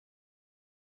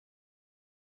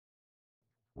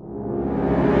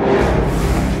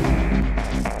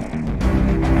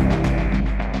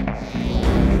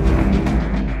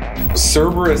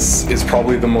Cerberus is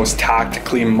probably the most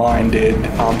tactically minded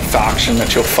faction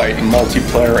that you'll fight in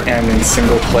multiplayer and in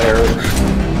single player.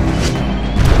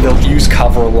 They'll use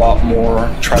cover a lot more,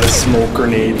 try to smoke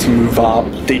grenade to move up.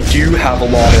 They do have a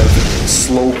lot of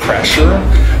slow pressure,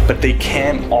 but they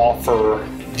can't offer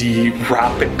the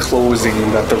rapid closing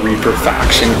that the Reaper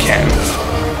faction can.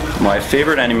 My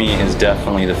favorite enemy is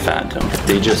definitely the Phantom.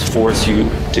 They just force you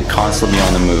to constantly be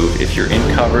on the move. If you're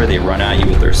in cover, they run at you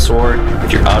with their sword.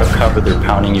 If you're out of cover, they're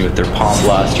pounding you with their palm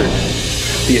blaster.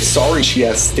 The Asari, she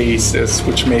has stasis,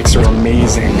 which makes her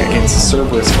amazing against the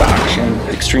Cerberus faction.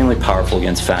 Extremely powerful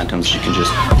against Phantoms. She can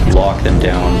just lock them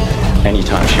down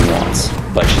anytime she wants.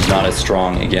 But she's not as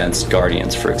strong against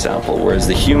Guardians, for example. Whereas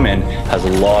the Human has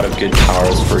a lot of good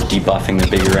powers for debuffing the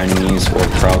bigger enemies or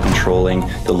crowd controlling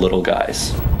the little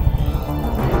guys.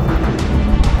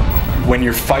 When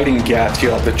you're fighting Geth, you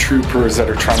have the troopers that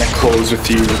are trying to close with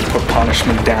you, put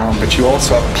punishment down, but you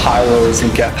also have pyros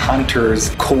and Geth hunters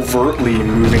covertly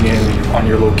moving in on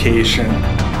your location.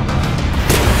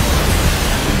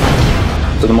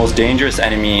 So the most dangerous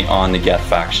enemy on the Geth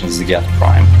faction is the Geth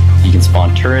Prime. You can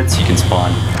spawn turrets, you can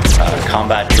spawn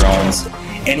combat drones.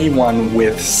 Anyone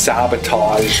with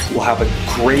sabotage will have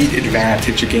a great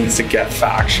advantage against the Geth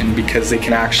faction because they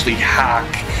can actually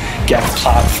hack Geth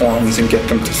platforms and get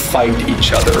them to fight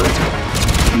each other.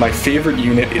 My favorite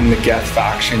unit in the Geth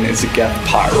faction is the Geth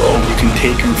Pyro. You can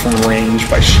take him from range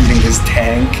by shooting his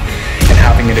tank and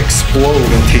having it explode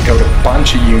and take out a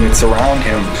bunch of units around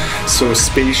him. So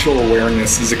spatial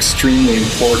awareness is extremely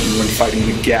important when fighting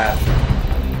the Geth.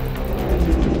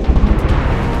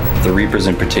 The Reapers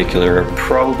in particular are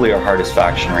probably our hardest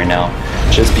faction right now,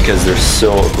 just because they're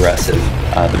so aggressive.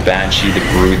 The Banshee, the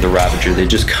Brute, the Ravager, they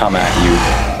just come at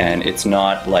you, and it's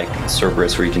not like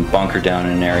Cerberus where you can bunker down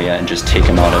in an area and just take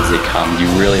them out as they come. You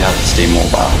really have to stay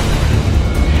mobile.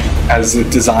 As a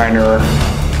designer,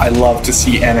 I love to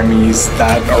see enemies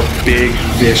that are big,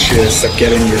 vicious, that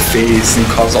get in your face and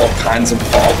cause all kinds of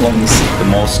problems. The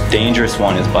most dangerous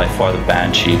one is by far the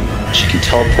Banshee. She can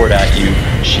teleport at you,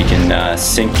 she can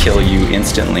sync kill you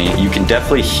instantly. You can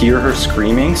definitely hear her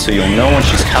screaming, so you'll know when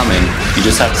she's coming. You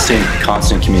just have to stay in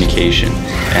constant communication.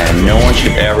 And no one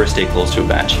should ever stay close to a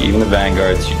Banshee. Even the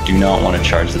Vanguards, you do not want to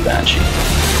charge the Banshee.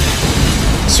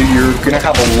 So you're going to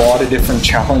have a lot of different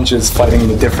challenges fighting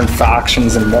the different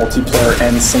factions in multiplayer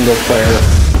and single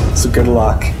player. So good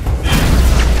luck.